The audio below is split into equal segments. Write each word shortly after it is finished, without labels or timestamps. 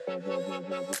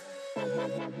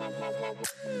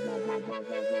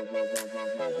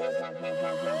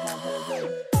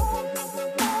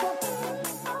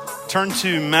Turn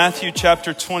to Matthew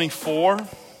chapter 24.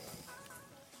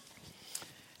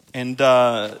 And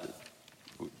those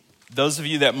of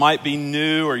you that might be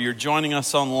new or you're joining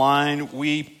us online,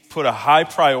 we put a high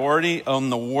priority on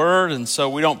the Word. And so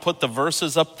we don't put the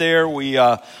verses up there. We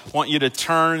want you to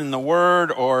turn in the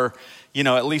Word or,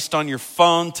 at least on your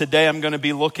phone. Today I'm going to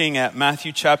be looking at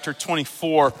Matthew chapter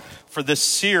 24 for this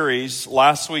series,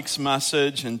 last week's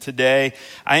message, and today.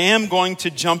 I am going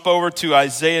to jump over to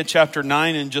Isaiah chapter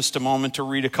 9 in just a moment to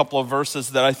read a couple of verses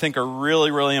that I think are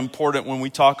really, really important when we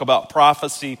talk about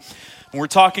prophecy. And we're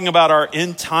talking about our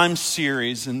end time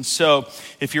series. And so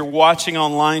if you're watching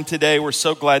online today, we're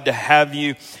so glad to have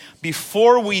you.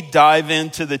 Before we dive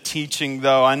into the teaching,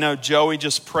 though, I know Joey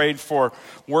just prayed for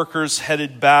workers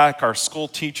headed back. Our school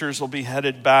teachers will be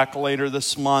headed back later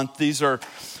this month. These are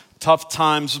tough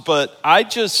times, but I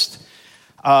it's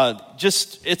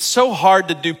so hard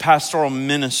to do pastoral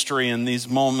ministry in these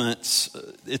moments.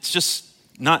 It's just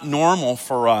not normal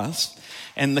for us.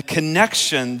 And the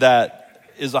connection that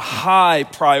is a high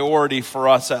priority for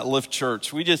us at Lift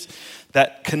Church,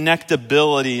 that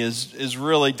connectability is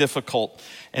really difficult.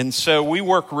 And so we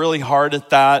work really hard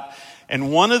at that.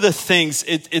 And one of the things,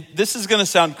 this is going to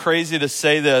sound crazy to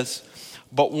say this,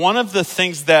 but one of the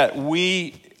things that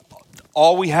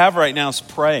all we have right now is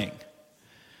praying.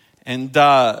 And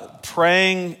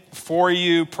praying for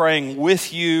you, praying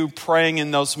with you, praying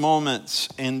in those moments.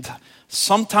 And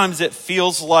sometimes it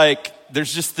feels like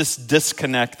there's just this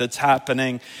disconnect that's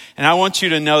happening. And I want you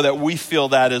to know that we feel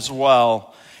that as well.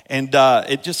 And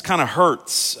it just kind of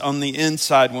hurts on the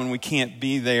inside when we can't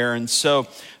be there. And so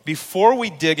before we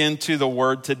dig into the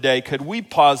word today, could we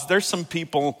pause? There's some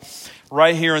people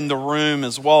right here in the room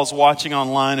as well as watching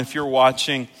online. If you're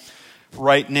watching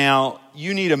right now,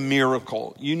 you need a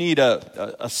miracle. You need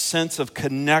a sense of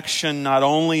connection, not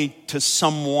only to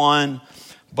someone,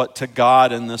 but to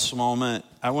God in this moment.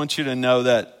 I want you to know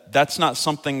that that's not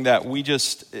something that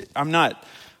I'm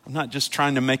not just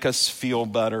trying to make us feel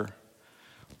better.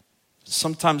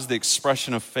 Sometimes the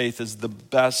expression of faith is the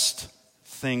best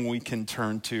thing we can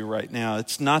turn to right now.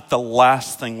 It's not the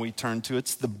last thing we turn to.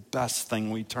 It's the best thing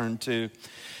we turn to.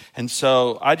 And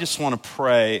so I just want to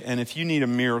pray. And if you need a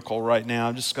miracle right now,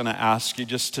 I'm just going to ask you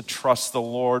just to trust the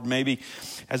Lord. Maybe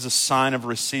as a sign of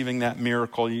receiving that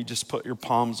miracle, you just put your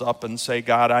palms up and say,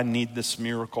 God, I need this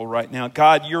miracle right now.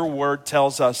 God, your word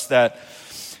tells us that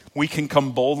we can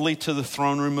come boldly to the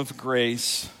throne room of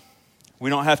grace. We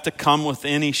don't have to come with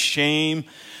any shame.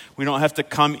 We don't have to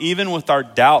come, even with our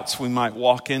doubts, we might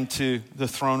walk into the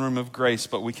throne room of grace,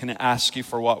 but we can ask you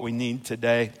for what we need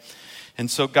today. And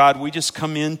so, God, we just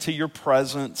come into your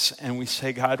presence and we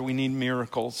say, God, we need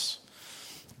miracles.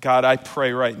 God, I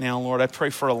pray right now, Lord, I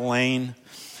pray for Elaine.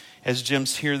 As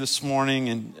Jim's here this morning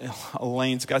and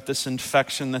Elaine's got this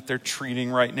infection that they're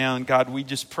treating right now. And God, we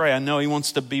just pray. I know he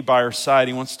wants to be by her side.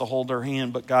 He wants to hold her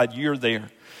hand, but God, you're there.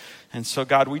 And so,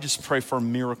 God, we just pray for a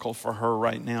miracle for her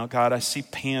right now. God, I see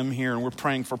Pam here, and we're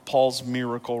praying for Paul's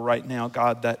miracle right now.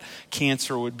 God, that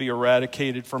cancer would be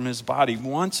eradicated from his body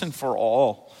once and for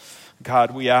all.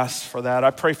 God, we ask for that.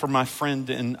 I pray for my friend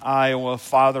in Iowa,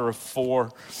 father of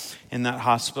 4 in that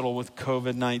hospital with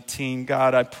COVID-19.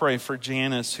 God, I pray for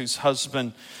Janice, whose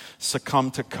husband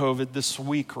succumbed to COVID this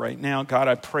week right now. God,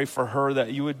 I pray for her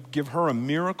that you would give her a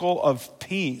miracle of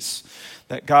peace,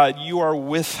 that, God, you are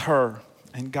with her.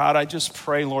 And God, I just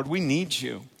pray, Lord, we need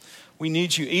you. We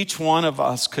need you. Each one of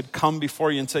us could come before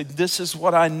you and say, this is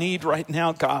what I need right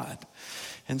now, God.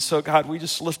 And so, God, we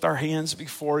just lift our hands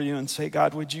before you and say,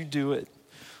 God, would you do it?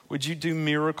 Would you do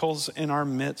miracles in our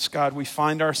midst? God, we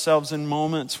find ourselves in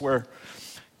moments where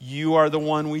you are the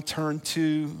one we turn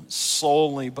to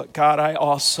solely. But God, I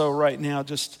also right now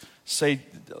just say,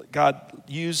 God,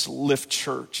 use Lift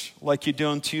Church like you do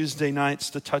on Tuesday nights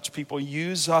to touch people.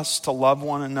 Use us to love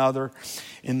one another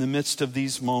in the midst of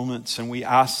these moments. And we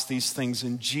ask these things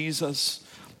in Jesus'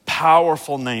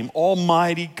 powerful name.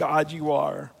 Almighty God, you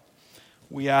are.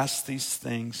 We ask these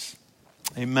things.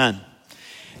 Amen.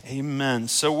 Amen.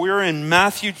 So we're in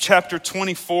Matthew chapter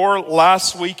 24.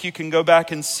 Last week, you can go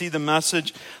back and see the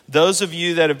message. Those of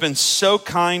you that have been so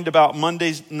kind about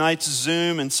Monday night's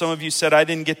Zoom, and some of you said, I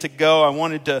didn't get to go. I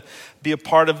wanted to be a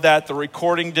part of that. The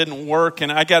recording didn't work,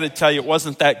 and I got to tell you, it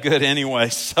wasn't that good anyway,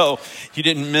 so you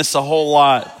didn't miss a whole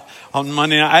lot on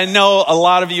Monday night. I know a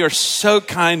lot of you are so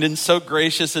kind and so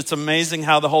gracious. It's amazing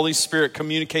how the Holy Spirit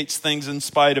communicates things in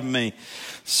spite of me.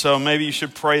 So maybe you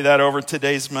should pray that over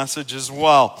today's message as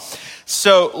well.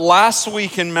 So last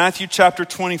week in Matthew chapter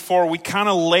 24, we kind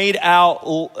of laid out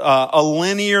a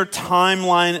linear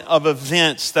timeline of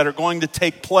events that are going to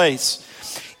take place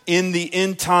in the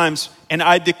end times. And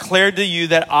I declared to you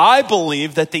that I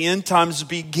believe that the end times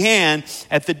began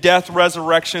at the death,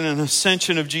 resurrection, and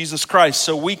ascension of Jesus Christ.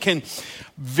 So we can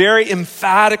very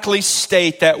emphatically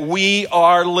state that we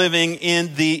are living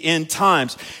in the end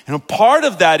times. And a part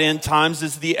of that end times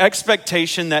is the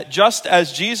expectation that just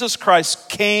as Jesus Christ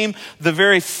came the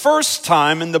very first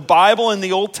time, and the Bible in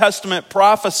the Old Testament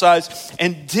prophesies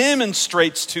and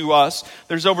demonstrates to us,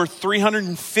 there's over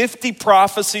 350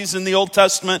 prophecies in the Old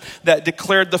Testament that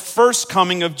declared the first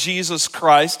coming of Jesus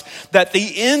Christ, that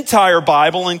the entire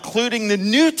Bible, including the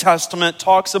New Testament,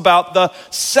 talks about the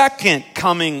second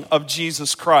coming of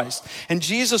Jesus Christ. And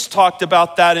Jesus talked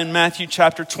about that in Matthew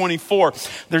chapter 24.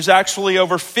 There's actually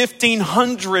over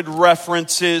 1,500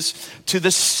 references to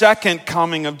the second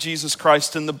coming of Jesus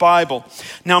Christ in the Bible.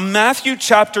 Now, Matthew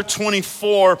chapter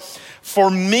 24,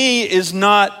 for me, is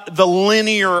not the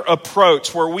linear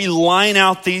approach where we line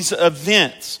out these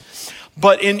events.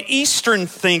 But in Eastern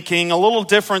thinking, a little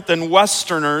different than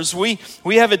Westerners, we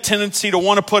have a tendency to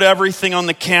want to put everything on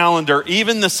the calendar,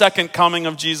 even the second coming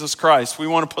of Jesus Christ. We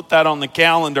want to put that on the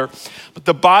calendar. But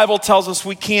the Bible tells us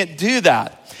we can't do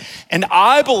that. And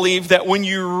I believe that when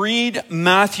you read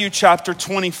Matthew chapter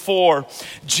 24,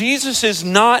 Jesus is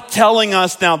not telling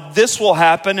us now this will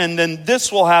happen and then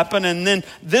this will happen and then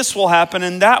this will happen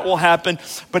and that will happen.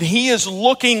 But he is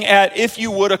looking at, if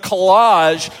you would, a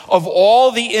collage of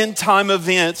all the end time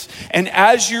events. And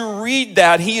as you read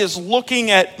that, he is looking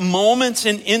at moments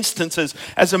and instances.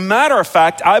 As a matter of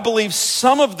fact, I believe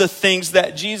some of the things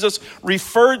that Jesus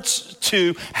referred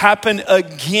to happen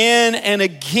again and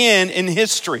again in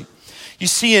history. You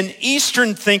see, in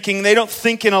Eastern thinking, they don't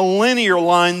think in a linear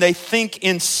line, they think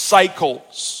in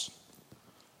cycles.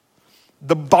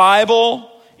 The Bible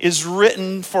is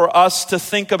written for us to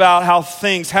think about how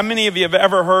many of you have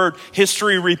ever heard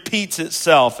history repeats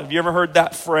itself? Have you ever heard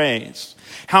that phrase?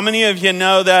 How many of you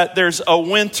know that there's a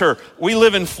winter? We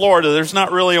live in Florida. There's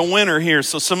not really a winter here,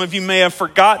 so some of you may have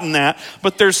forgotten that.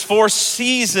 But there's 4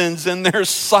 seasons and there's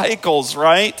cycles,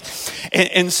 right?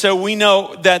 And so we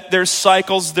know that there's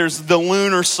cycles. There's the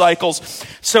lunar cycles.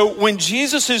 So when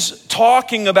Jesus is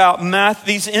talking about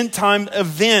these end time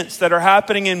events that are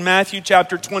happening in Matthew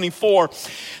chapter 24,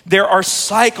 there are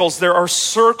cycles. There are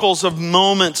circles of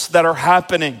moments that are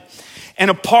happening. And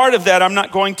a part of that, I'm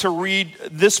not going to read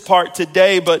this part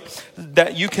today, but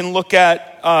that you can look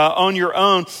at on your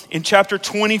own in chapter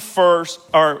 24,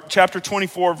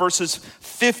 verses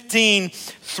 15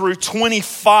 through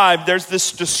 25. There's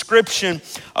this description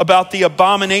about the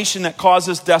abomination that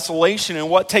causes desolation. And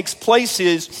what takes place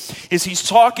is he's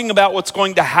talking about what's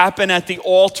going to happen at the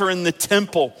altar in the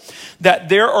temple. That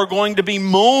there are going to be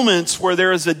moments where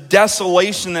there is a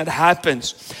desolation that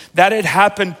happens. That had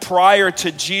happened prior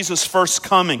to Jesus' first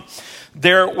coming.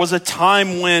 There was a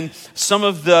time when some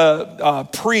of the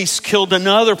priests killed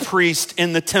another priest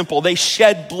in the temple. They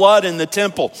shed blood in the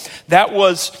temple. That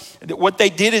was what they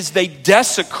did, is they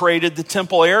desecrated the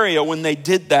temple area when they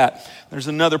did that. There's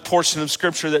another portion of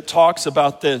scripture that talks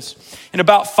about this. In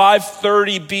about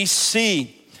 530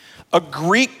 BC, a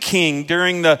Greek king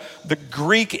during the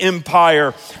Greek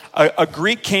Empire, a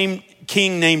Greek king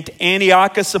named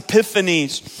Antiochus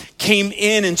Epiphanes came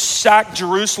in and sacked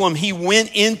Jerusalem. He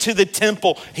went into the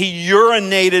temple. He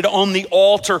urinated on the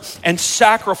altar and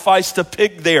sacrificed a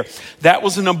pig there. That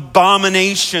was an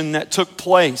abomination that took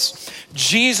place.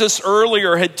 Jesus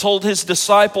earlier had told his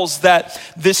disciples that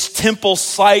this temple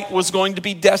site was going to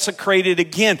be desecrated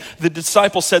again. The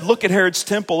disciples said, "Look at Herod's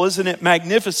temple, isn't it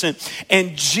magnificent?"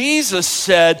 And Jesus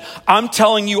said, "I'm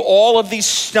telling you, all of these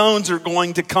stones are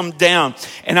going to come down."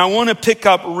 And I want to pick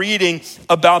up reading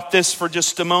about this for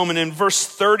just a moment. In verse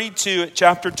 32 at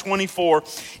chapter 24,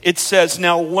 it says,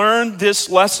 "Now learn this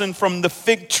lesson from the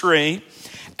fig tree.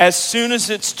 As soon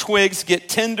as its twigs get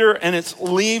tender and its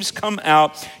leaves come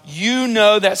out, you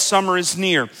know that summer is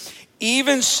near.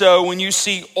 Even so, when you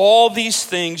see all these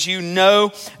things, you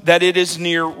know that it is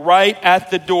near, right at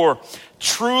the door.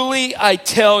 Truly, I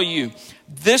tell you,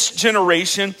 this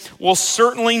generation will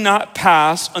certainly not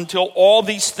pass until all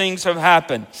these things have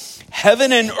happened.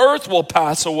 Heaven and earth will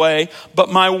pass away, but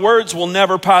my words will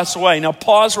never pass away." Now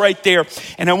pause right there,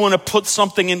 and I want to put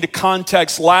something into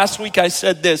context. Last week I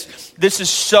said this. This is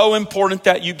so important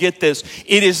that you get this.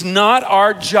 It is not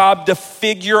our job to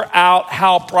figure out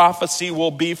how prophecy will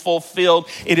be fulfilled.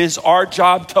 It is our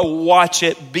job to watch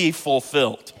it be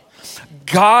fulfilled.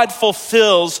 God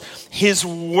fulfills his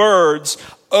words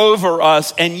over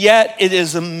us. And yet it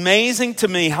is amazing to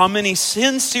me how many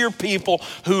sincere people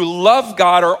who love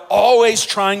God are always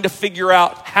trying to figure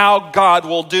out how God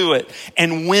will do it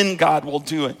and when God will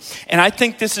do it. And I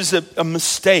think this is a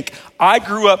mistake. I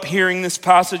grew up hearing this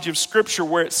passage of scripture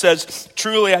where it says,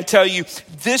 truly I tell you,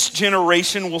 this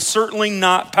generation will certainly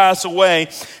not pass away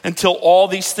until all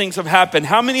these things have happened.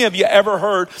 How many of you ever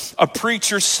heard a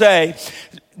preacher say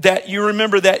that you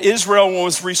remember that Israel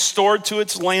was restored to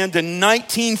its land in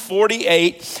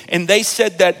 1948, and they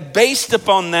said that based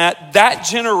upon that, that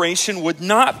generation would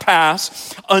not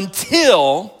pass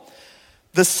until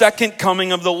the second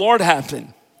coming of the Lord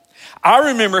happened. I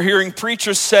remember hearing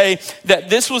preachers say that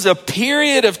this was a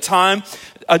period of time,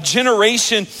 a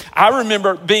generation. I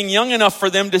remember being young enough for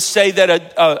them to say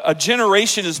that a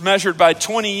generation is measured by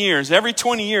 20 years. Every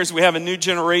 20 years we have a new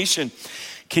generation.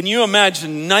 Can you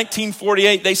imagine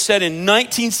 1948? They said in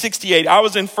 1968, I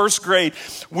was in first grade,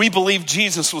 we believed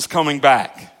Jesus was coming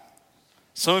back.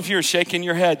 Some of you are shaking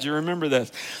your heads. You remember this.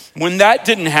 When that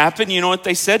didn't happen, you know what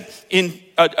they said? In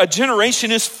a generation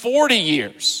is 40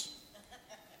 years.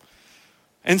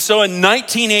 And so in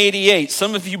 1988,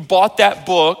 some of you bought that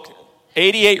book,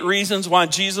 88 Reasons Why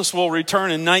Jesus Will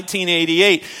Return in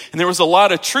 1988. And there was a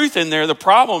lot of truth in there. The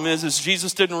problem is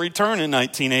Jesus didn't return in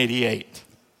 1988.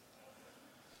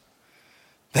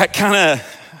 That kind of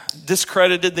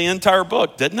discredited the entire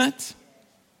book, didn't it?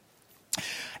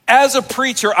 As a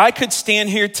preacher, I could stand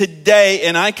here today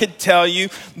and I could tell you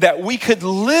that we could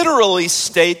literally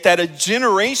state that a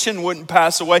generation wouldn't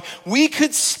pass away. We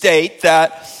could state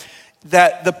that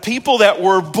the people that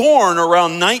were born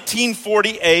around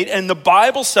 1948, and the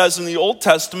Bible says in the Old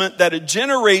Testament that a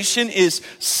generation is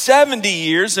 70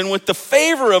 years, and with the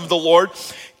favor of the Lord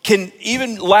can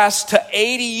even last to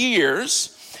 80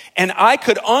 years. And I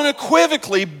could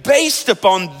unequivocally, based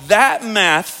upon that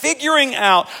math, figuring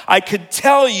out, I could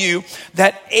tell you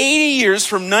that 80 years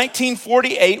from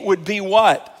 1948 would be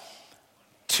what?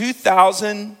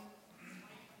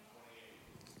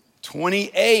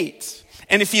 2028.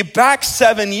 And if you back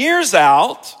 7 years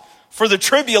out for the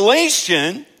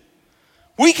tribulation,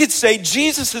 we could say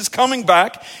Jesus is coming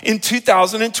back in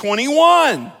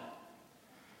 2021.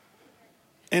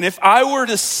 And if I were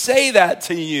to say that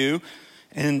to you,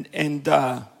 and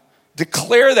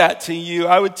declare that to you,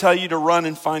 I would tell you to run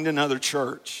and find another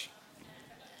church.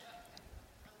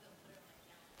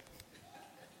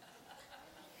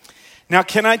 Now,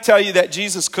 can I tell you that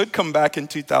Jesus could come back in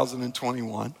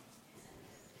 2021?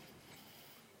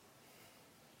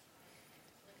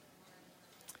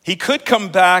 He could come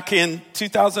back in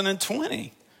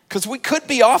 2020, because we could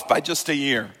be off by just a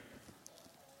year.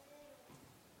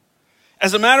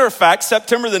 As a matter of fact,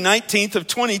 September the 19th of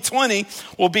 2020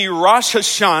 will be Rosh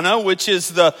Hashanah, which is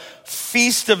the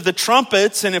Feast of the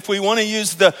Trumpets. And if we want to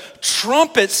use the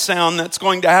trumpet sound that's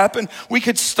going to happen, we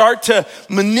could start to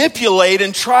manipulate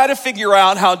and try to figure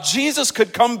out how Jesus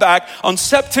could come back on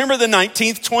September the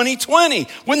 19th, 2020.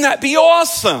 Wouldn't that be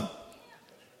awesome?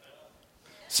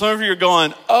 Some of you are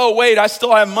going, oh, wait, I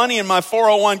still have money in my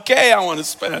 401k I want to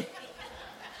spend.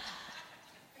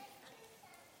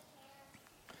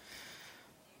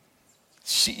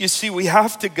 You see, we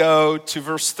have to go to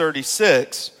verse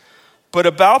 36. But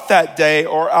about that day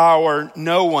or hour,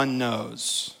 no one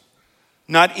knows.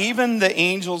 Not even the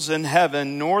angels in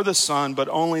heaven, nor the Son, but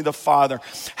only the Father.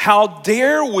 How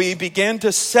dare we begin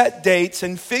to set dates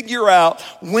and figure out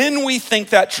when we think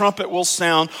that trumpet will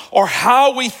sound, or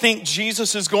how we think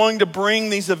Jesus is going to bring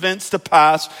these events to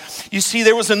pass. You see,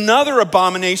 there was another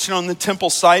abomination on the temple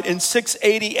site in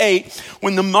 688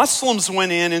 when the Muslims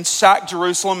went in and sacked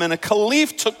Jerusalem, and a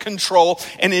caliph took control,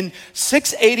 and in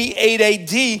 688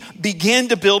 AD began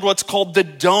to build what's called the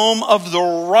Dome of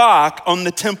the Rock on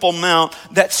the Temple Mount.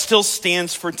 That still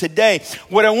stands for today.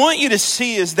 What I want you to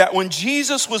see is that when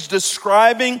Jesus was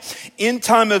describing end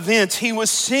time events, he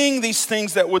was seeing these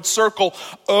things that would circle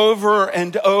over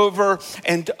and over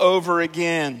and over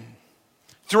again.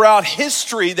 Throughout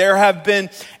history, there have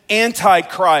been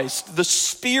Antichrist, the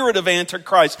spirit of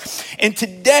Antichrist. And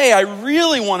today, I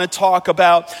really want to talk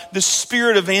about the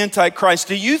spirit of Antichrist.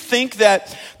 Do you think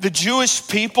that the Jewish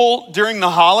people during the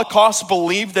Holocaust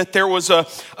believed that there was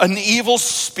an evil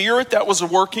spirit that was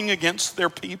working against their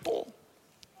people?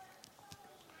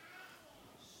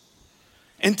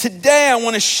 And today I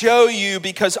want to show you,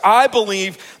 because I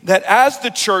believe that as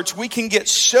the church, we can get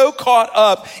so caught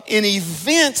up in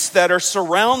events that are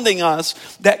surrounding us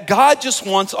that God just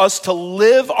wants us to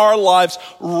live our lives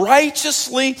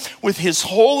righteously with His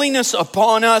holiness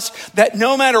upon us, that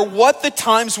no matter what the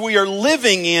times we are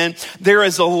living in, there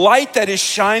is a light that is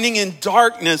shining in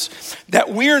darkness,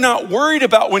 that we are not worried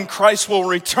about when Christ will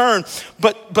return,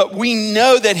 but we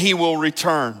know that He will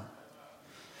return.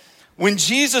 When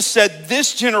Jesus said,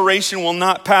 this generation will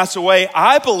not pass away,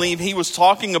 I believe He was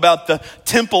talking about the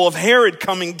temple of Herod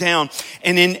coming down.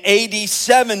 And in AD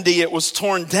 70, it was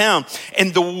torn down.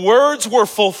 And the words were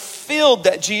fulfilled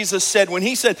that Jesus said when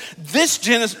He said, this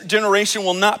generation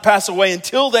will not pass away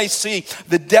until they see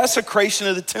the desecration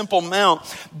of the Temple Mount.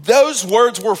 Those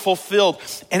words were fulfilled.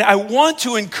 And I want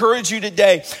to encourage you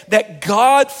today that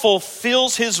God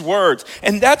fulfills His words.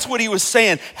 And that's what He was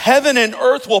saying. Heaven and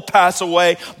earth will pass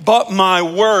away, but my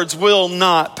words will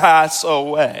not pass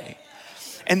away.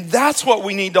 And that's what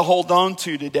we need to hold on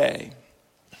to today.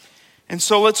 And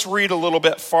so let's read a little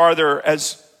bit farther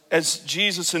as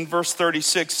Jesus in verse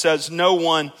 36 says, no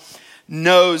one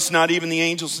knows, not even the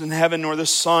angels in heaven nor the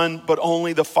Son, but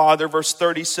only the Father. Verse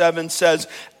 37 says,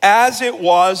 as it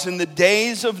was in the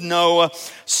days of Noah,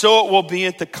 so it will be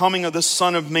at the coming of the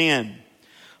Son of Man.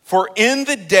 For in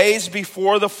the days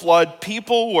before the flood,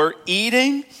 people were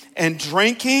eating and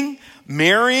drinking,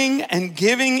 marrying and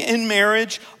giving in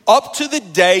marriage up to the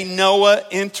day Noah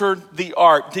entered the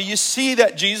ark. Do you see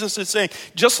that Jesus is saying,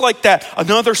 just like that,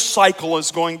 another cycle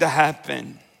is going to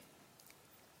happen?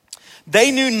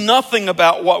 They knew nothing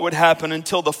about what would happen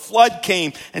until the flood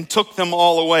came and took them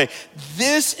all away.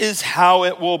 This is how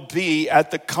it will be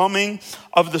at the coming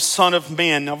of the Son of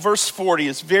Man. Now, verse 40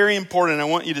 is very important. I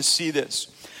want you to see this.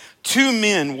 2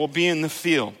 men will be in the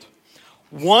field.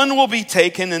 One will be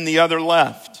taken and the other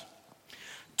left.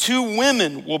 2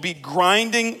 women will be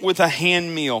grinding with a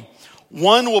hand mill.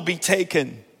 One will be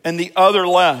taken and the other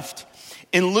left.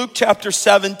 In Luke chapter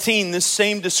 17, this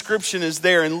same description is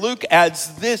there. And Luke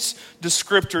adds this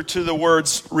descriptor to the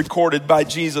words recorded by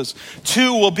Jesus.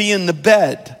 2 will be in the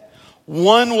bed.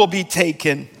 One will be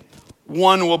taken.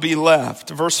 One will be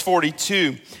left. Verse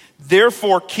 42,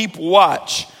 therefore keep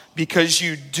watch, because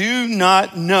you do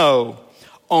not know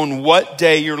on what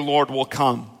day your Lord will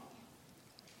come.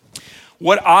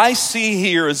 What I see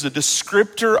here is a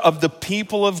descriptor of the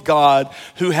people of God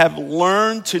who have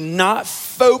learned to not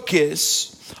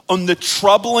focus on the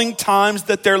troubling times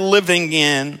that they're living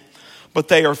in, but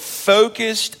they are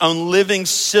focused on living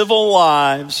civil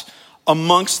lives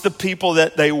amongst the people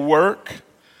that they work,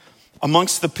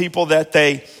 amongst the people that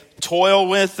they toil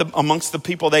with, amongst the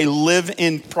people they live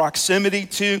in proximity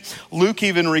to. Luke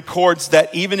even records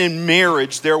that even in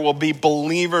marriage, there will be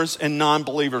believers and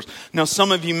non-believers. Now,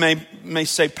 some of you may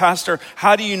say, Pastor,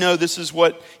 how do you know this is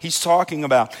what he's talking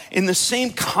about? In the same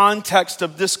context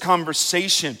of this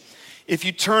conversation, if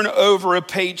you turn over a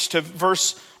page to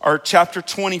chapter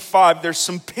 25, there's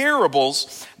some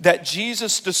parables that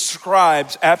Jesus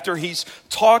describes after he's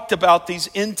talked about these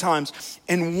end times.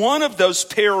 And one of those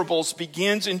parables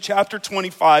begins in chapter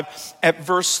 25 at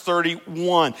verse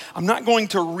 31. I'm not going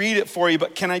to read it for you,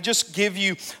 but can I just give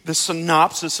you the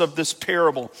synopsis of this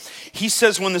parable? He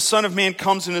says, when the Son of Man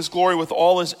comes in his glory with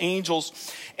all his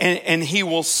angels, and he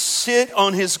will sit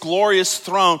on his glorious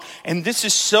throne. And this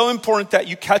is so important that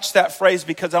you catch that phrase,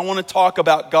 because I want to talk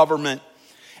about government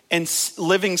and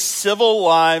living civil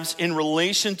lives in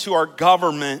relation to our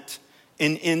government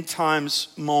in end times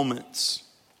moments.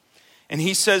 And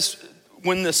he says,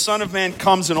 when the Son of Man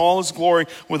comes in all his glory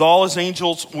with all his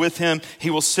angels with him, he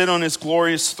will sit on his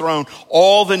glorious throne.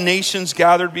 All the nations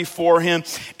gathered before him.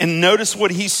 And notice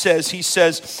what he says. He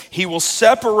says, he will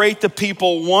separate the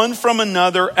people one from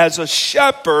another as a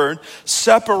shepherd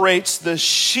separates the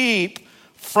sheep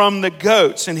from the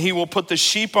goats, and he will put the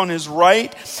sheep on his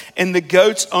right and the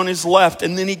goats on his left.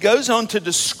 And then he goes on to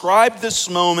describe this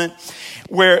moment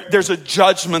where there's a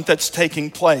judgment that's taking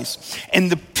place.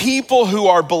 And the people who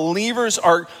are believers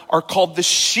are called the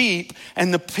sheep,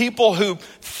 and the people who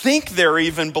think they're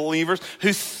even believers,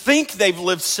 who think they've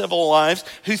lived civil lives,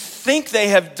 who think they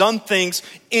have done things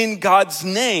in God's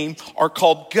name, are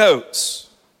called goats.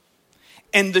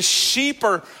 And the sheep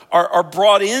are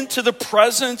brought into the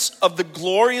presence of the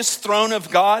glorious throne of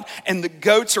God, and the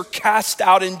goats are cast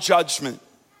out in judgment.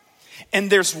 And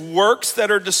there's works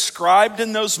that are described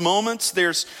in those moments.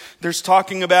 There's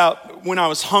talking about when I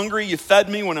was hungry, you fed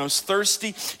me. When I was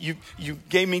thirsty, you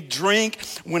gave me drink.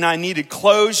 When I needed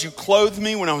clothes, you clothed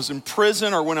me. When I was in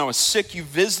prison or when I was sick, you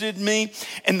visited me.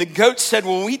 And the goats said,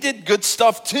 well, we did good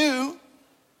stuff too.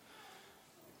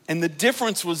 And the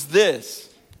difference was this.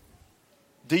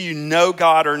 Do you know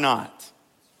God or not?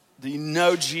 Do you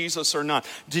know Jesus or not?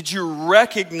 Did you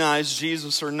recognize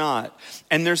Jesus or not?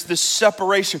 And there's this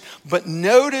separation. But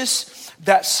notice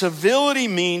that civility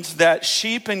means that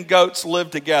sheep and goats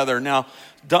live together. Now,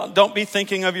 don't be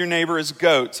thinking of your neighbor as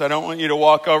goats. I don't want you to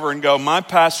walk over and go, my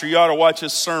pastor, you ought to watch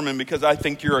his sermon because I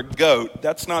think you're a goat.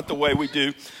 That's not the way we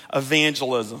do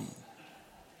evangelism.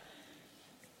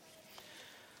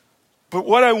 But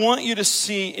what I want you to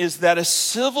see is that a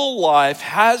civil life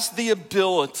has the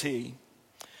ability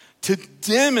to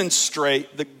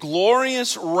demonstrate the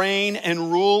glorious reign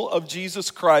and rule of Jesus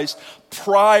Christ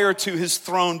prior to his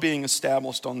throne being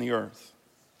established on the earth.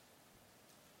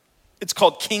 It's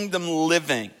called kingdom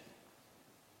living.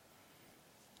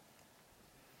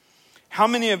 How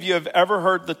many of you have ever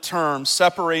heard the term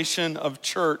separation of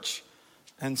church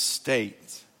and state?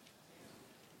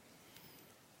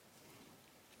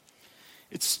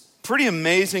 It's pretty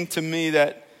amazing to me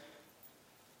that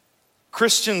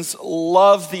Christians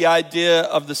love the idea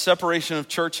of the separation of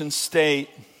church and state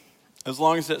as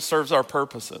long as it serves our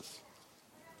purposes.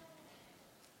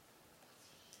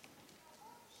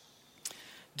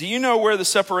 Do you know where the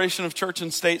separation of church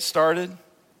and state started?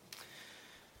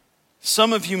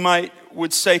 Some of you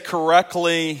would say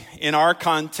correctly in our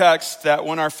context that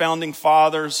when our founding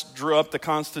fathers drew up the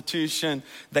Constitution,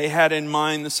 they had in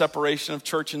mind the separation of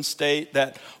church and state,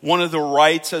 that one of the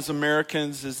rights as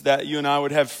Americans is that you and I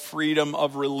would have freedom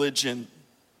of religion.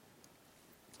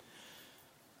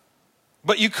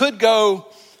 But you could go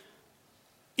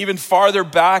even farther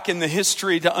back in the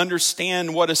history to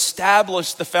understand what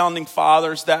established the founding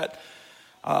fathers that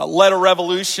led a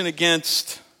revolution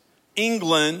against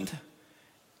England.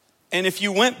 And if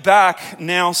you went back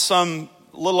now some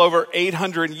little over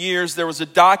 800 years, there was a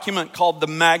document called the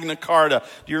Magna Carta.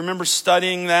 Do you remember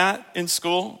studying that in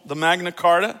school? The Magna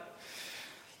Carta?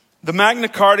 The Magna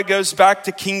Carta goes back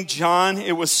to King John.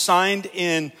 It was signed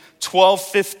in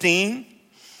 1215.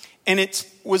 And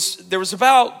there was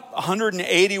about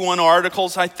 181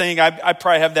 articles, I think. I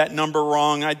probably have that number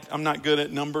wrong. I'm not good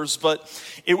at numbers. But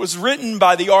it was written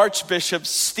by the Archbishop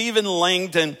Stephen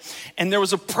Langton. And there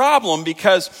was a problem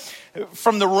because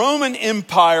from the Roman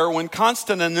Empire, when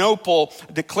Constantinople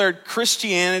declared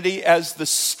Christianity as the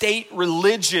state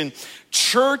religion,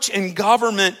 church and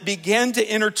government began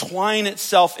to intertwine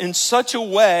itself in such a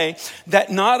way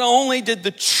that not only did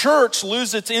the church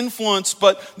lose its influence,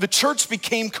 but the church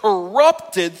became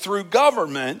corrupted through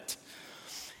government.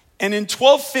 And in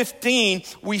 1215,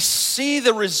 we see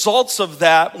the results of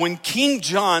that when King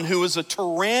John, who was a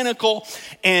tyrannical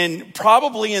and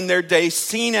probably in their day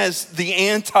seen as the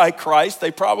Antichrist, they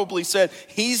probably said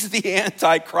he's the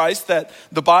Antichrist that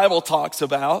the Bible talks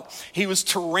about. He was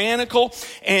tyrannical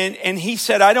and he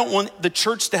said, I don't want the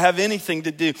church to have anything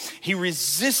to do. He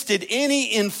resisted any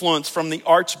influence from the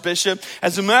archbishop.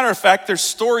 As a matter of fact, there's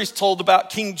stories told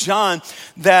about King John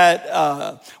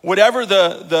that whatever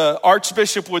the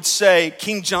archbishop would say,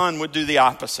 King John would do the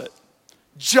opposite,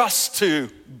 just to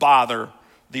bother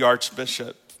the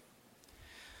archbishop.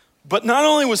 But not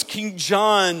only was King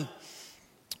John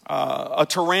a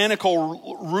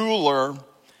tyrannical ruler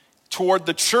toward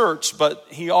the church, but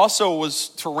he also was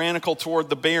tyrannical toward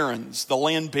the barons, the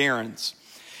land barons.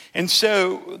 And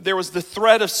so there was the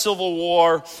threat of civil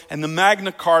war, and the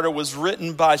Magna Carta was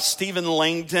written by Stephen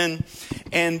Langton.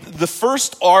 And the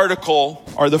first article,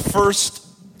 or the first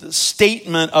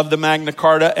statement of the Magna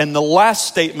Carta and the last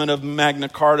statement of Magna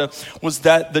Carta was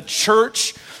that the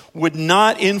church would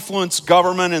not influence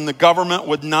government and the government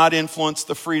would not influence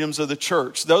the freedoms of the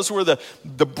church. Those were the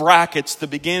brackets, the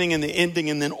beginning and the ending,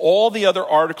 and then all the other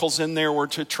articles in there were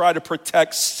to try to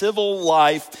protect civil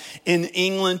life in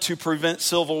England to prevent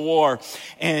civil war.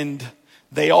 And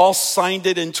they all signed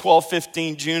it in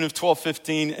 1215, June of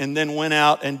 1215, and then went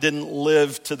out and didn't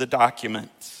live to the document.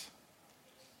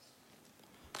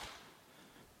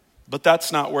 But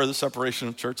that's not where the separation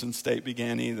of church and state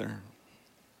began either.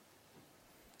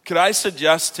 Could I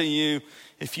suggest to you,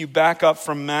 if you back up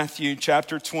from Matthew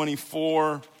chapter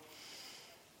 24,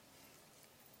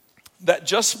 that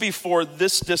just before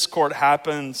this discourse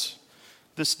happens,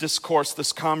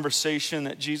 this conversation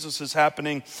that Jesus is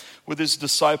happening with his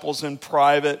disciples in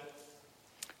private,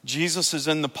 Jesus is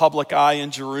in the public eye in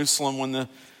Jerusalem when the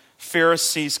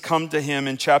Pharisees come to him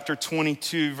in chapter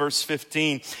 22, verse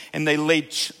 15, and they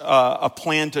laid a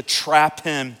plan to trap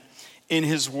him in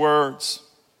his words.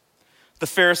 The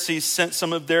Pharisees sent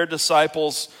some of their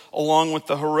disciples along with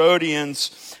the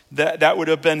Herodians, that would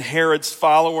have been Herod's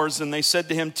followers, and they said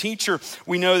to him, "Teacher,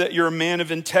 we know that you're a man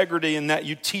of integrity and that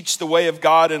you teach the way of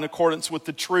God in accordance with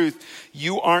the truth.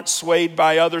 You aren't swayed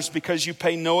by others because you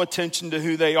pay no attention to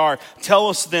who they are. Tell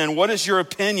us then, what is your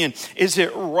opinion? Is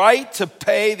it right to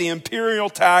pay the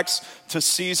imperial tax to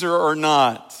Caesar or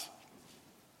not?"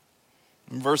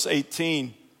 In verse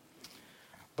 18,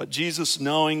 but Jesus,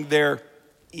 knowing their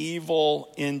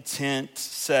evil intent,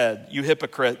 said, "You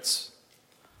hypocrites,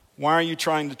 why are you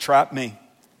trying to trap me?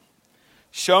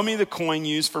 Show me the coin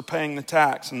used for paying the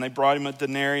tax." And they brought him a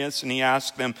denarius, and he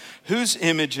asked them, "Whose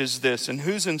image is this and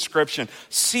whose inscription?"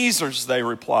 "Caesar's," they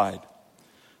replied.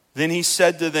 Then he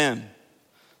said to them,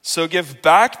 "So give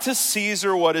back to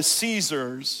Caesar what is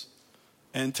Caesar's,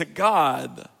 and to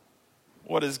God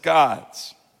what is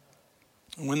God's."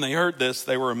 And when they heard this,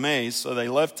 they were amazed, so they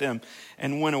left him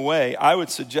and went away. I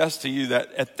would suggest to you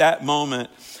that at that moment,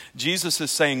 Jesus is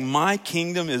saying, my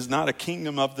kingdom is not a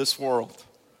kingdom of this world.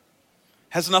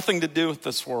 Has nothing to do with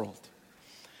this world.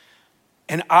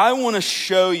 And I want to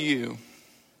show you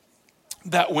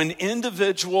that when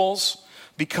individuals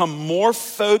become more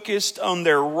focused on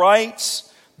their rights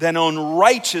than on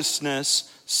righteousness,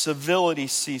 civility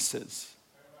ceases.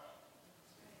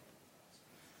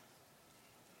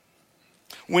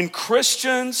 When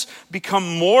Christians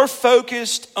become more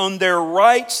focused on their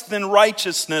rights than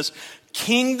righteousness,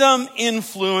 kingdom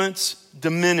influence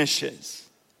diminishes.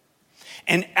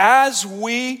 And as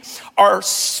we are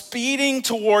speeding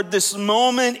toward this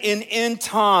moment in end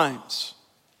times,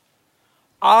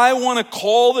 I want to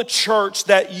call the church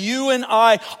that you and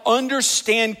I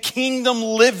understand kingdom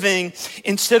living.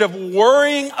 Instead of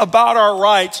worrying about our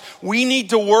rights, we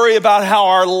need to worry about how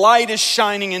our light is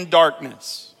shining in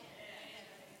darkness.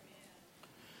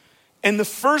 And the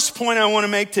first point I want to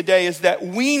make today is that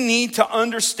we need to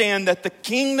understand that the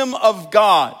kingdom of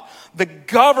God, the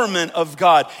government of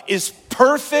God, is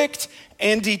perfect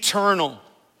and eternal.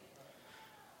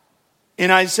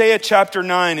 In Isaiah chapter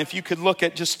 9, if you could look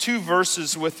at just 2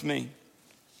 verses with me.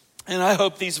 And I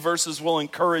hope these verses will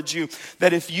encourage you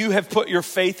that if you have put your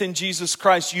faith in Jesus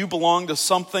Christ, you belong to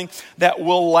something that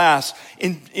will last.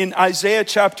 In Isaiah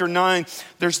chapter 9,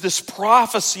 there's this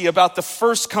prophecy about the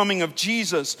first coming of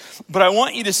Jesus. But I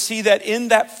want you to see that in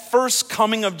that first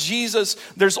coming of Jesus,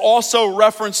 there's also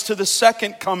reference to the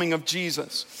second coming of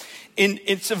Jesus.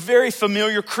 It's a very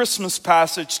familiar Christmas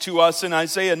passage to us in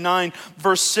Isaiah 9,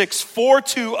 verse 6. "For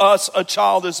to us a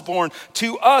child is born,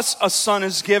 to us a son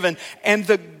is given, and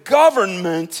the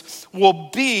government will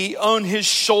be on his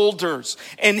shoulders.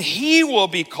 And he will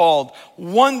be called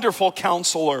Wonderful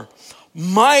Counselor,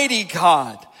 Mighty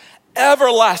God,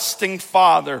 Everlasting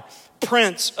Father,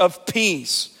 Prince of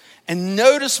Peace." And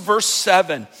notice verse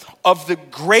 7, "Of the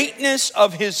greatness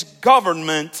of his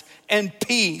government and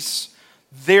peace,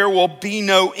 there will be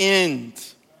no end.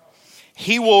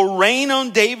 He will reign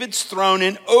on David's throne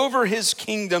and over his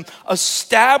kingdom,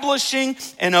 establishing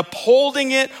and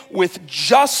upholding it with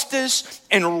justice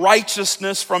and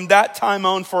righteousness from that time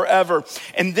on forever."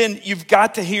 And then you've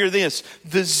got to hear this.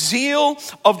 "The zeal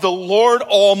of the Lord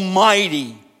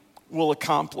Almighty will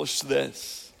accomplish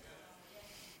this."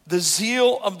 The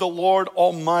zeal of the Lord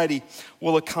Almighty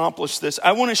will accomplish this.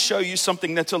 I want to show you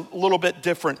something that's a little bit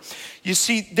different. You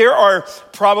see, there are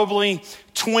probably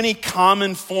 20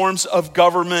 common forms of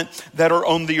government that are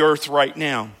on the earth right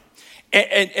now.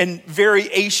 And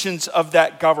variations of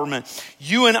that government.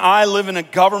 You and I live in a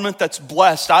government that's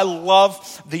blessed. I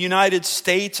love the United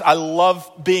States. I love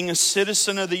being a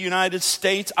citizen of the United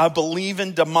States. I believe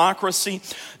in democracy.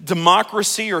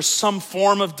 Democracy, or some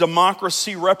form of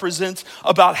democracy, represents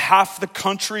about half the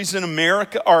countries in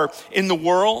America or in the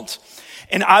world.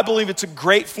 And I believe it's a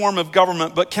great form of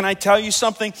government. But can I tell you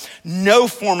something? No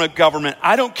form of government,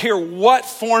 I don't care what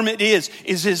form it is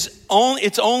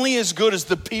it's only as good as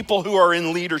the people who are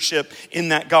in leadership in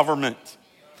that government.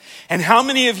 And how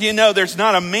many of you know there's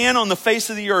not a man on the face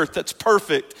of the earth that's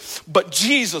perfect, but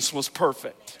Jesus was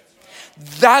perfect?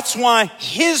 That's why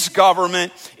his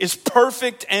government is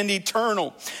perfect and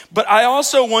eternal. But I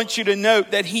also want you to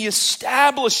note that he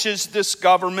establishes this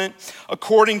government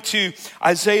according to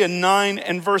Isaiah 9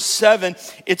 and verse 7.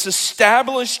 It's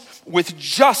established with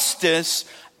justice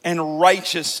and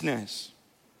righteousness.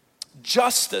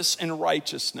 Justice and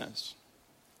righteousness.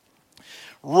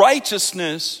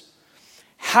 Righteousness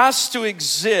has to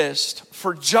exist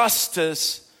for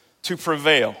justice to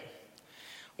prevail.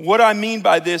 What I mean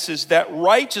by this is that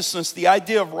righteousness, the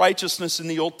idea of righteousness in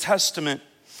the Old Testament,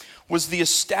 was the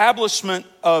establishment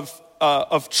of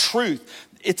truth.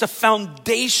 It's a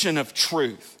foundation of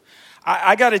truth.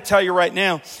 I got to tell you right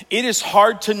now, it is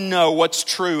hard to know what's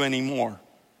true anymore.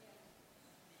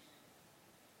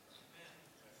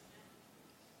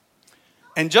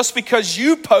 And just because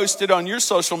you post it on your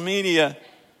social media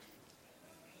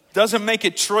doesn't make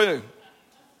it true.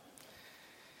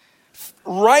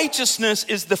 Righteousness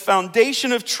is the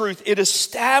foundation of truth. It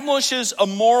establishes a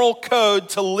moral code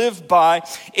to live by.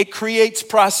 It creates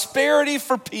prosperity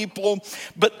for people.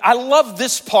 But I love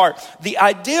this part. The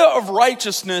idea of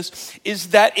righteousness is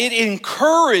that it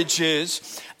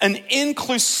encourages an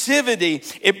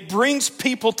inclusivity. It brings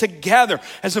people together.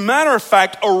 As a matter of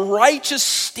fact, a righteous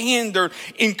standard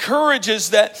encourages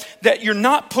that you're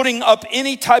not putting up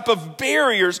any type of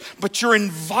barriers, but you're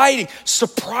inviting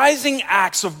surprising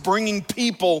acts of bringing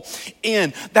people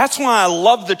in. That's why I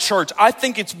love the church. I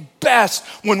think it's best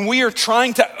when we are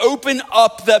trying to open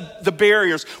up the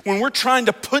barriers, when we're trying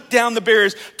to put down the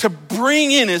barriers to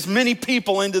bring in as many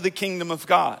people into the kingdom of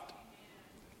God.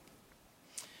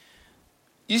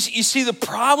 You see, the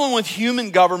problem with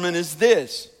human government is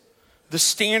this: the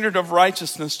standard of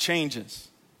righteousness changes.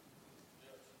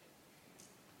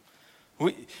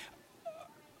 We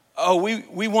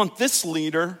want this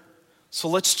leader, so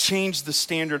let's change the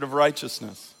standard of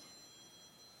righteousness.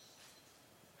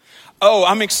 Oh,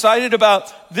 I'm excited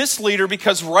about this leader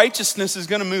because righteousness is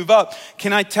going to move up.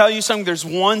 Can I tell you something? There's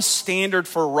one standard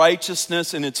for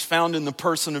righteousness, and it's found in the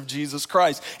person of Jesus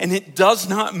Christ. And it does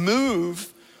not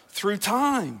move through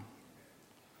time.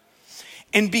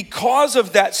 And because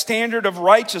of that standard of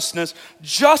righteousness,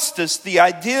 justice, the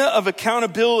idea of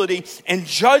accountability and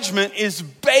judgment, is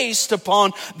based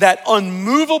upon that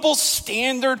unmovable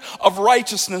standard of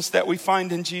righteousness that we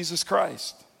find in Jesus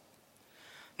Christ.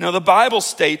 Now, the Bible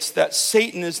states that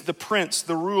Satan is the prince,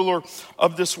 the ruler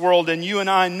of this world, and you and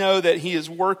I know that he is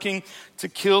working to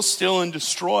kill, steal, and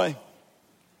destroy.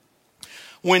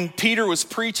 When Peter was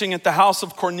preaching at the house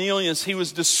of Cornelius, he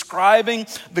was describing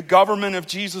the government of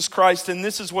Jesus Christ, and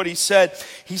this is what he said.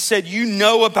 He said, you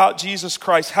know about Jesus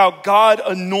Christ, how God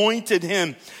anointed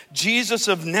him, Jesus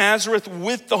of Nazareth,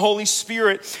 with the Holy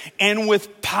Spirit and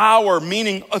with power,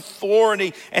 meaning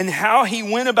authority, and how he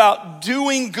went about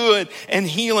doing good and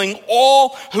healing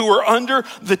all who were under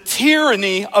the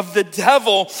tyranny of the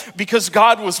devil, because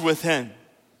God was with him.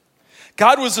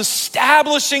 God was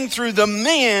establishing through the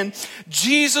man,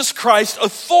 Jesus Christ,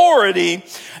 authority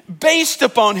based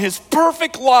upon his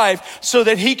perfect life so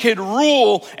that he could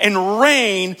rule and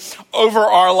reign over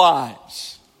our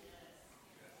lives.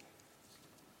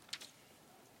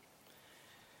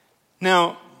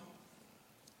 Now,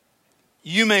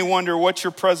 you may wonder, what's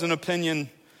your present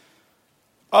opinion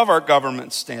of our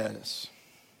government status?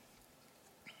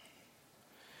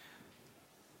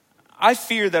 I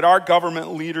fear that our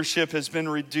government leadership has been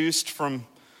reduced from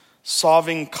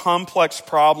solving complex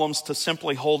problems to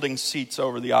simply holding seats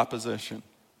over the opposition.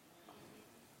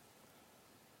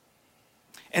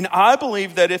 And I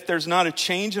believe that if there's not a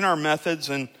change in our methods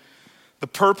and the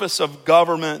purpose of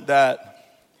government,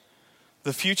 that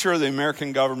the future of the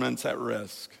American government's at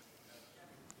risk.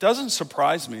 Doesn't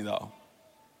surprise me, though.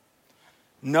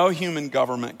 No human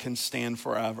government can stand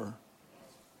forever.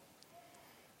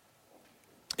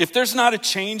 If there's not a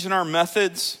change in our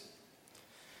methods,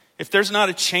 if there's not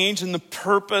a change in the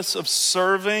purpose of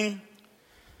serving,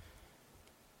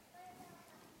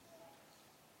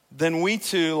 then we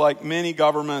too, like many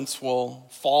governments, will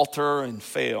falter and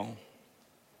fail.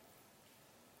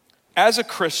 As a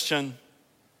Christian,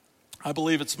 I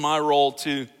believe it's my role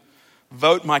to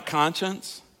vote my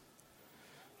conscience,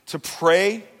 to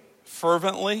pray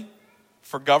fervently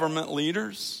for government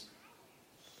leaders,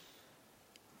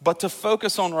 but to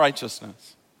focus on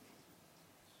righteousness.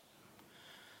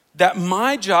 That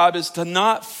my job is to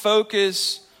not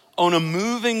focus on a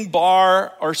moving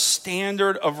bar or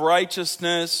standard of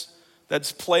righteousness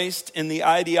that's placed in the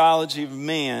ideology of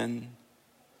man,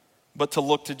 but to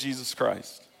look to Jesus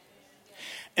Christ.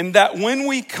 And that when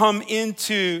we come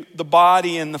into the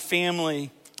body and the family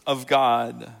of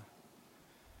God,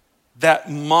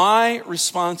 that my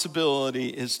responsibility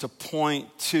is to point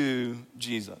to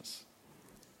Jesus.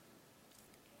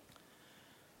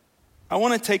 I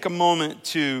want to take a moment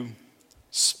to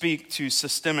speak to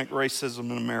systemic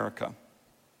racism in America.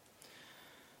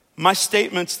 My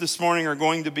statements this morning are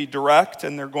going to be direct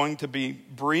and they're going to be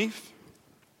brief.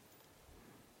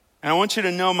 And I want you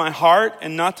to know my heart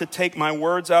and not to take my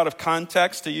words out of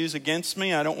context to use against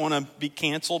me. I don't want to be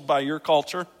canceled by your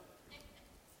culture.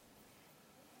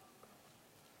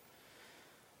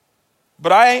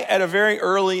 But I, at a very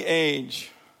early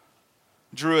age,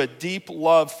 drew a deep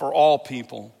love for all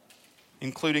people,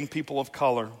 including people of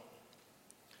color.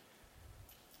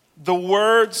 The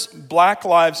words Black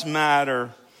Lives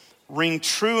Matter ring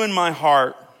true in my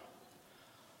heart,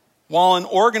 while an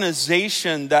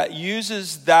organization that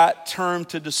uses that term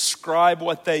to describe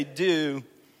what they do,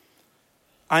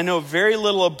 I know very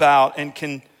little about and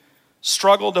can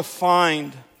struggle to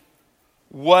find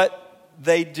what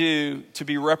they do to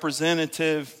be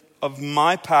representative of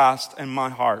my past and my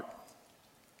heart.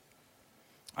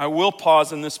 I will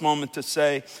pause in this moment to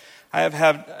say I have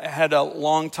had a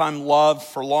long-time love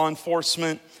for law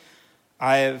enforcement.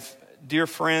 I have dear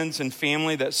friends and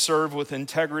family that serve with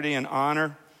integrity and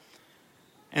honor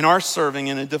and are serving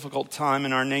in a difficult time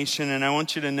in our nation. And I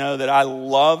want you to know that I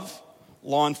love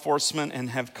law enforcement and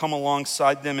have come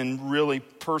alongside them in really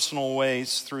personal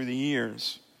ways through the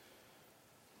years.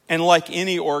 And like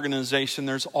any organization,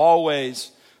 there's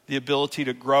always the ability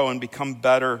to grow and become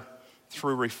better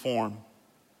through reform.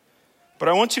 But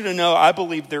I want you to know I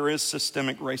believe there is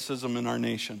systemic racism in our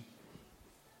nation.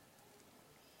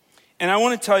 And I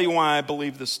want to tell you why I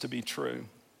believe this to be true.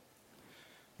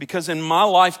 Because in my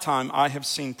lifetime, I have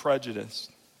seen prejudice.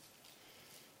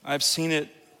 I've seen it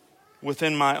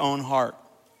within my own heart.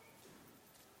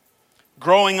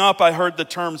 Growing up, I heard the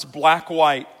terms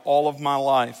black-white all of my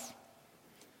life.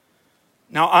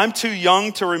 Now, I'm too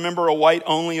young to remember a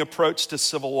white-only approach to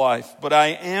civil life, but I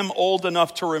am old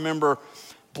enough to remember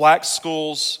black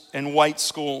schools and white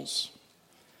schools.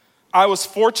 I was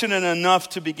fortunate enough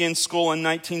to begin school in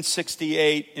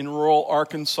 1968 in rural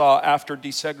Arkansas after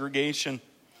desegregation.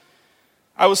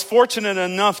 I was fortunate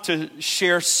enough to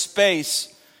share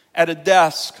space at a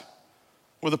desk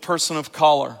with a person of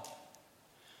color.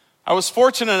 I was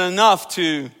fortunate enough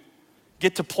to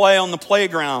get to play on the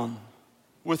playground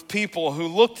with people who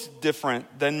looked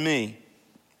different than me.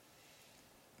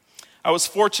 I was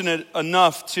fortunate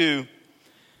enough to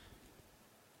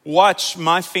watch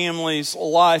my family's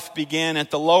life begin at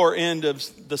the lower end of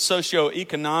the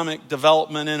socioeconomic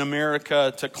development in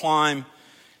America to climb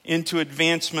into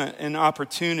advancement and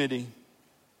opportunity.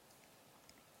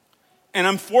 And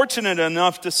I'm fortunate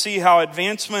enough to see how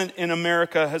advancement in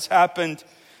America has happened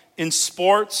in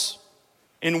sports,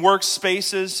 in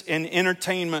workspaces, and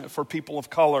entertainment for people of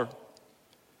color.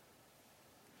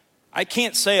 I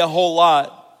can't say a whole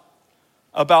lot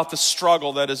about the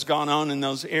struggle that has gone on in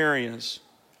those areas.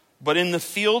 But in the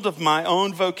field of my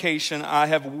own vocation, I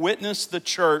have witnessed the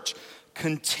church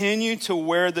continue to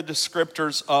wear the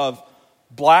descriptors of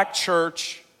black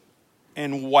church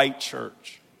and white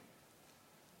church.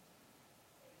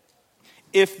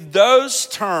 If those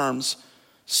terms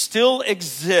still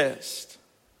exist,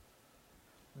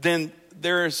 then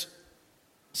there is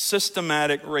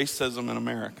systematic racism in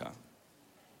America.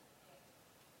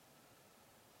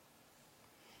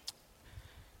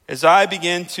 As I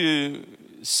begin to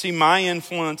see my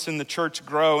influence in the church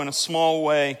grow in a small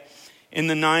way in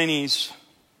the 90s,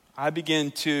 I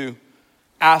began to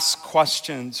ask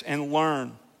questions and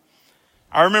learn.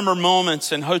 I remember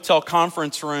moments in hotel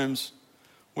conference rooms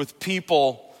with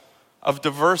people of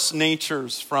diverse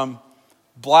natures, from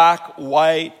black,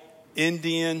 white,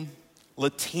 Indian,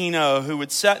 Latino, who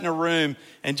would sit in a room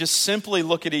and just simply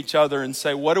look at each other and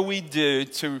say, what do we do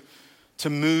to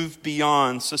move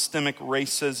beyond systemic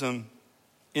racism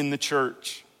in the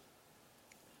church?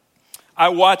 I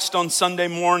watched on Sunday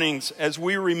mornings as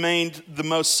we remained the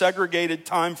most segregated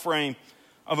time frame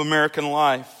of American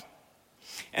life.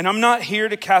 And I'm not here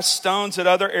to cast stones at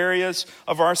other areas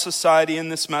of our society in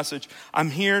this message. I'm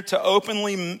here to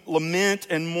openly lament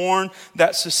and mourn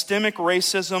that systemic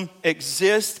racism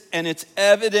exists and its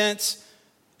evidence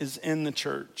is in the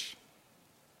church.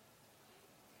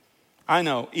 I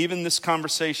know, even this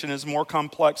conversation is more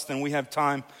complex than we have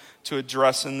time to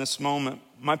address in this moment.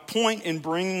 My point in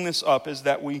bringing this up is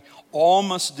that we all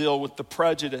must deal with the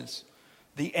prejudice,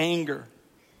 the anger,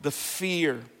 the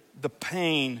fear, the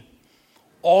pain,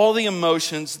 all the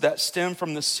emotions that stem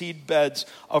from the seed beds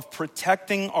of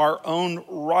protecting our own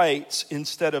rights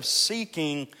instead of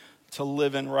seeking to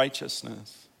live in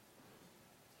righteousness.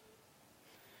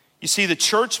 You see, the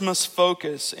church must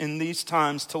focus in these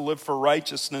times to live for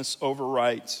righteousness over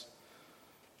rights,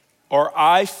 or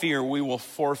I fear we will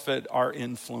forfeit our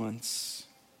influence.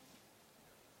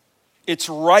 It's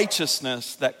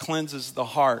righteousness that cleanses the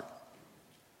heart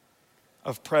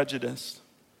of prejudice.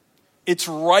 It's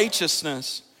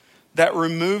righteousness that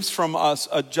removes from us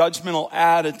a judgmental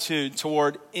attitude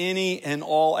toward any and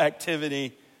all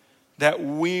activity that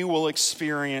we will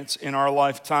experience in our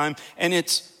lifetime. And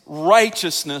it's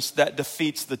righteousness that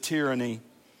defeats the tyranny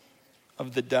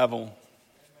of the devil.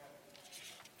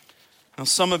 Now,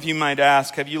 some of you might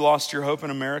ask, have you lost your hope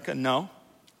in America? No.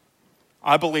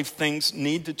 I believe things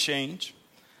need to change.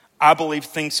 I believe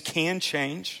things can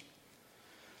change.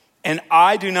 And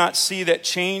I do not see that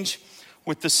change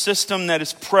with the system that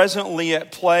is presently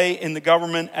at play in the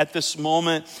government at this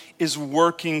moment is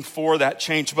working for that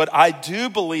change. But I do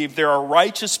believe there are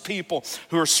righteous people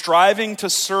who are striving to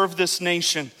serve this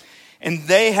nation, and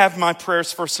they have my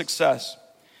prayers for success.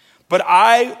 But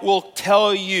I will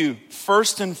tell you,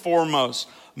 first and foremost,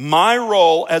 my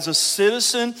role as a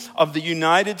citizen of the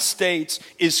United States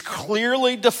is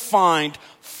clearly defined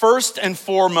first and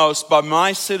foremost by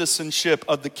my citizenship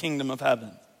of the kingdom of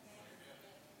heaven.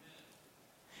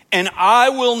 And I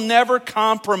will never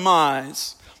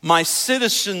compromise my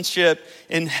citizenship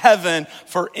in heaven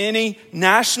for any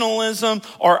nationalism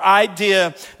or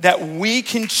idea that we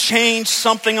can change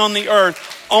something on the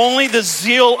earth. Only the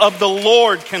zeal of the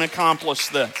Lord can accomplish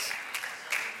this.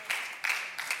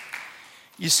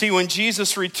 You see, when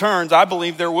Jesus returns, I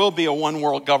believe there will be a one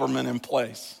world government in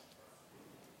place.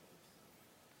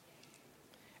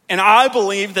 And I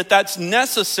believe that that's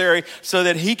necessary so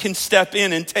that he can step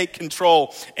in and take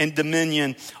control and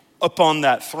dominion upon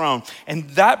that throne. And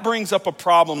that brings up a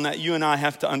problem that you and I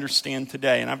have to understand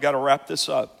today. And I've got to wrap this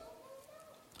up.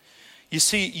 You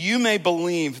see, you may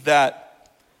believe that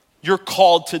you're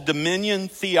called to dominion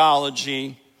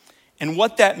theology. And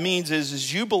what that means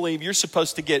is you believe you're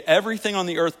supposed to get everything on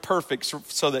the earth perfect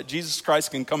so that Jesus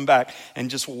Christ can come back and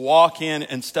just walk in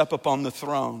and step upon the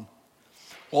throne.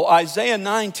 Well, Isaiah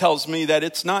 9 tells me that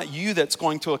it's not you that's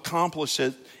going to accomplish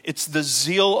it. It's the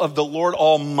zeal of the Lord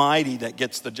Almighty that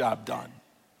gets the job done.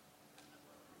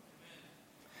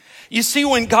 You see,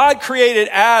 when God created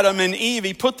Adam and Eve,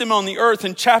 he put them on the earth.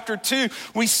 In chapter 2,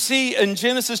 we see in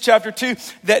Genesis chapter 2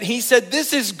 that he said,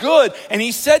 this is good. And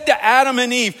he said to Adam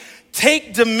and Eve,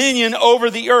 take dominion over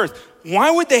the earth.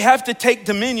 Why would they have to take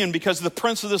dominion? Because the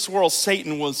prince of this world,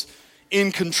 Satan, was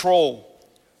in control.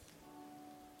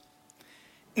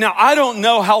 Now, I don't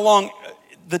know how long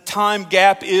the time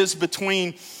gap is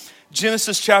between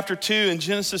Genesis chapter 2 and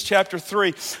Genesis chapter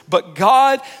 3. But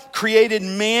God created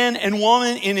man and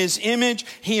woman in his image.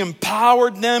 He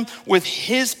empowered them with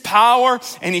his power.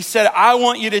 And he said, I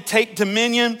want you to take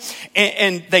dominion.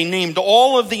 And they named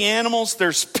all of the animals.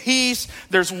 There's peace.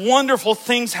 There's wonderful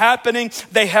things happening.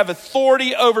 They have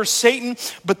authority over Satan.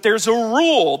 But there's a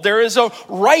rule. There is a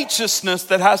righteousness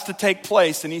that has to take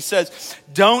place. And he says,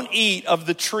 don't eat of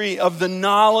the tree of the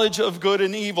knowledge of good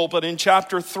and evil. But in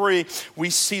chapter 3, we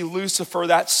see Lucifer,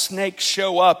 that snake,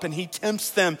 show up and he tempts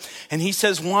them. And he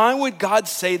says, why would God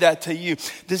say that to you?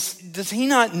 Does he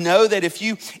not know that if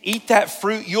you eat that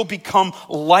fruit, you'll become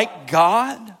like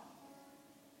God?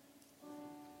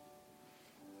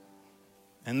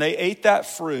 And they ate that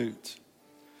fruit.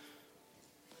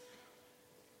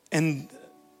 And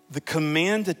the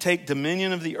command to take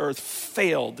dominion of the earth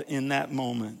failed in that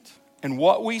moment. And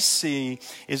what we see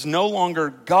is no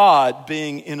longer God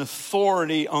being in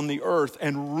authority on the earth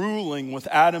and ruling with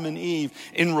Adam and Eve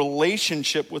in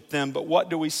relationship with them. But what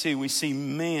do we see? We see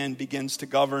man begins to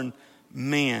govern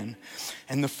man.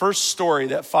 And the first story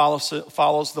that follows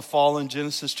the fall in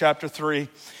Genesis chapter 3,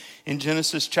 in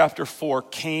Genesis chapter 4,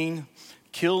 Cain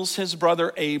kills his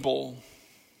brother Abel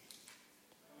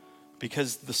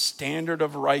because the standard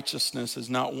of righteousness is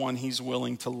not one he's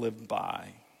willing to live by.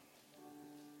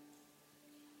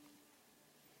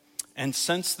 And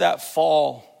since that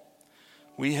fall,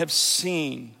 we have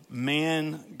seen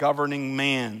man governing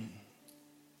man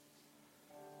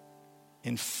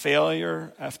in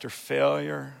failure after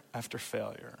failure after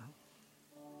failure.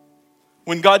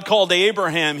 When God called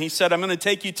Abraham, he said, I'm going to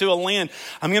take you to a land.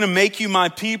 I'm going to make you my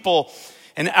people.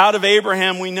 And out of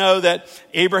Abraham, we know that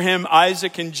Abraham,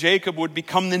 Isaac, and Jacob would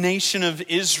become the nation of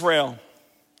Israel.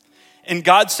 And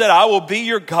God said, I will be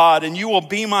your God and you will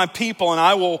be my people, and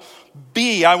I will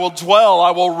dwell,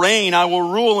 I will reign, I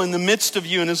will rule in the midst of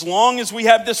you. And as long as we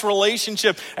have this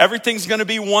relationship, everything's going to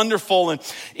be wonderful.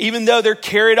 And even though they're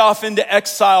carried off into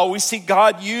exile, we see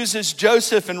God uses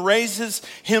Joseph and raises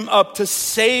him up to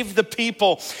save the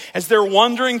people. As they're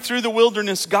wandering through the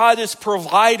wilderness, God is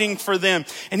providing for them.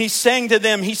 And he's saying to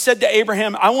them, he said to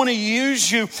Abraham, I want to use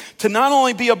you to not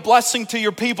only be a blessing to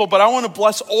your people, but I want to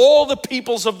bless all the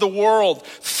peoples of the world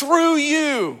through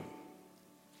you.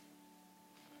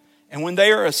 And when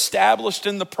they are established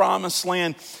in the promised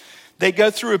land, they go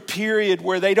through a period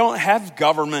where they don't have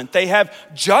government. They have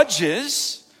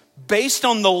judges based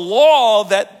on the law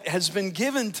that has been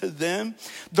given to them,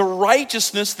 the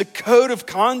righteousness, the code of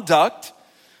conduct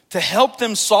to help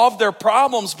them solve their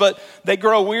problems. But they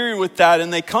grow weary with that,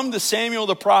 and they come to Samuel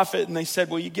the prophet and they said,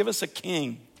 will you give us a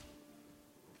king?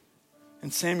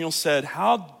 And Samuel said,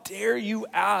 how dare you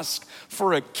ask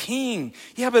for a king?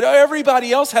 Yeah, but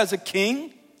everybody else has a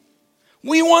king.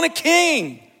 We want a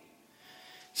king.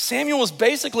 Samuel was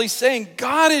basically saying,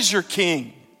 God is your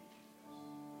king.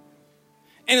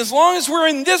 And as long as we're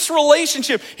in this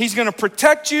relationship, he's going to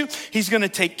protect you. He's going to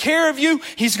take care of you.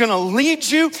 He's going to lead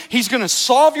you. He's going to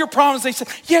solve your problems. They said,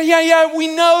 yeah,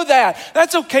 we know that.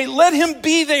 That's okay. Let him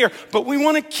be there. But we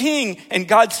want a king. And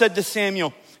God said to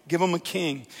Samuel, give him a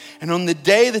king. And on the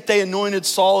day that they anointed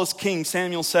Saul as king,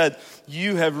 Samuel said,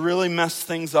 you have really messed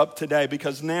things up today,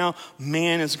 because now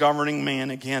man is governing man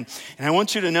again. And I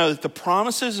want you to know that the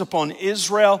promises upon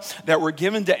Israel that were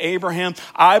given to Abraham,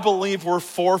 I believe were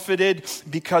forfeited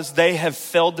because they have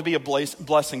failed to be a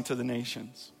blessing to the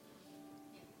nations.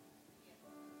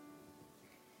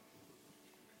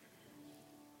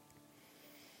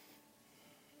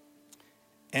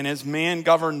 And as man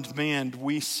governed man,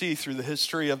 we see through the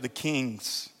history of the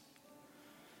kings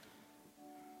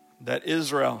that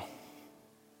Israel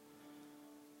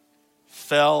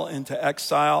fell into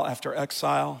exile after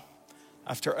exile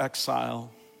after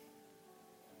exile.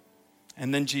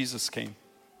 And then Jesus came.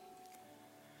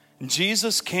 And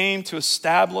Jesus came to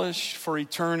establish for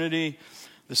eternity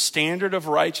the standard of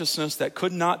righteousness that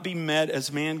could not be met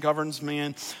as man governs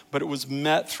man, but it was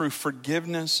met through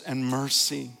forgiveness and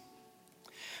mercy.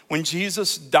 When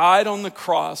Jesus died on the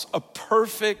cross, a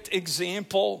perfect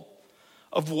example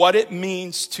of what it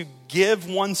means to give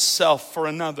oneself for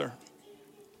another.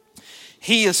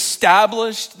 He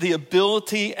established the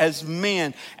ability as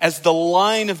man, as the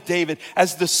line of David,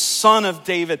 as the son of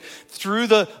David, through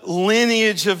the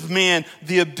lineage of man,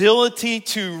 the ability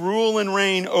to rule and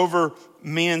reign over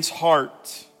man's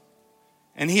heart.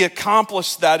 And he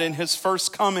accomplished that in his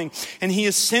first coming. And he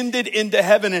ascended into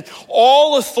heaven. And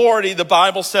all authority, the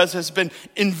Bible says, has been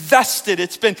invested.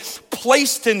 It's been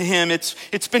placed in him.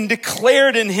 It's been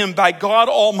declared in him by God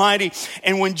Almighty.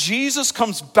 And when Jesus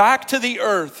comes back to the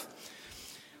earth,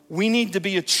 we need to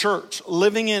be a church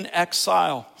living in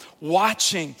exile,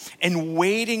 watching and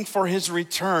waiting for his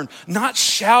return. Not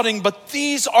shouting, but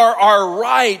these are our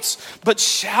rights. But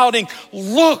shouting,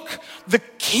 look, the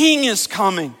king is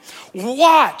coming.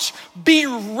 Watch, be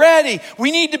ready.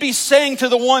 We need to be saying to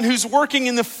the one who's working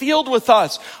in the field with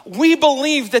us, we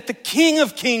believe that the King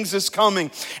of Kings is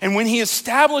coming. And when he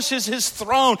establishes his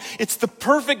throne, it's the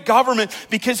perfect government,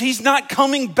 because he's not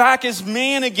coming back as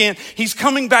man again. He's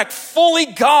coming back fully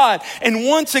God. And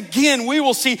once again, we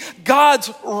will see God's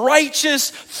righteous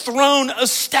throne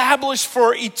established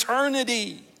for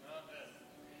eternity.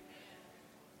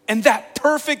 And that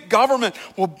perfect government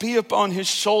will be upon his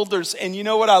shoulders. And you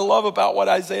know what I love about what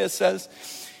Isaiah says?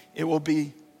 It will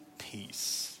be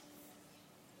peace.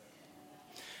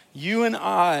 You and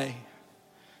I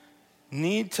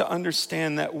need to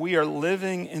understand that we are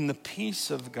living in the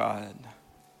peace of God.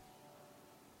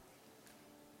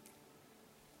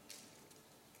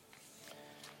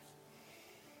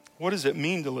 What does it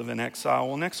mean to live in exile?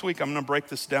 Well, next week I'm going to break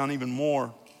this down even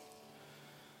more.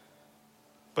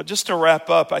 But just to wrap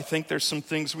up, I think there's some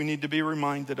things we need to be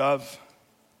reminded of.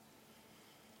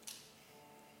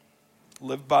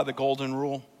 Live by the golden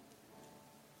rule.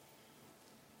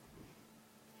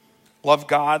 Love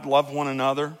God, love one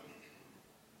another.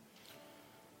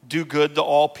 Do good to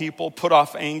all people. Put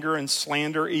off anger and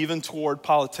slander, even toward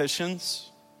politicians.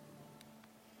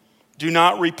 Do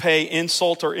not repay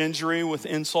insult or injury with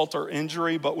insult or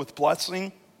injury, but with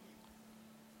blessing.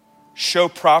 Show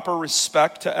proper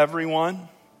respect to everyone.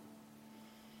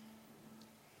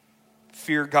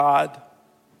 Fear God.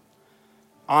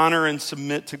 Honor and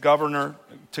submit to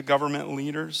government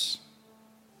leaders.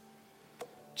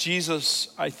 Jesus,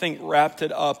 I think, wrapped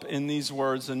it up in these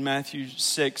words in Matthew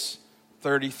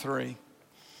 6:33.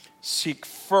 Seek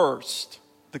first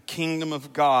the kingdom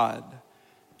of God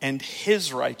and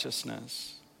his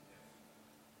righteousness,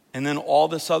 and then all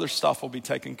this other stuff will be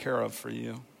taken care of for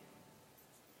you.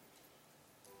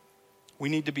 We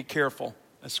need to be careful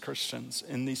as Christians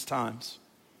in these times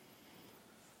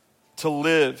to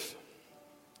live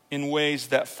in ways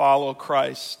that follow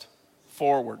Christ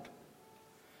forward,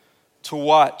 to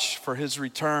watch for his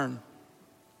return,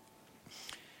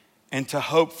 and to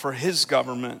hope for his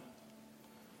government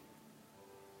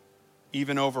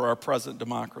even over our present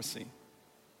democracy.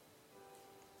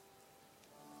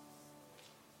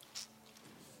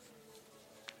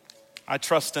 I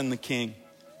trust in the King.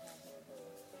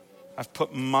 I've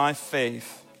put my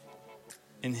faith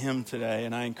in him today,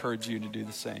 and I encourage you to do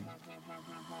the same.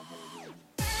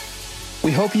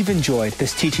 We hope you've enjoyed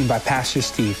this teaching by Pastor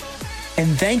Steve, and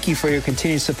thank you for your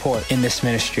continued support in this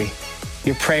ministry.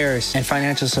 Your prayers and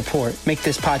financial support make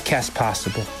this podcast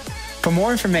possible. For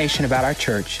more information about our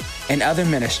church and other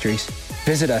ministries,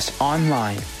 visit us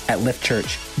online at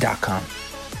liftchurch.com.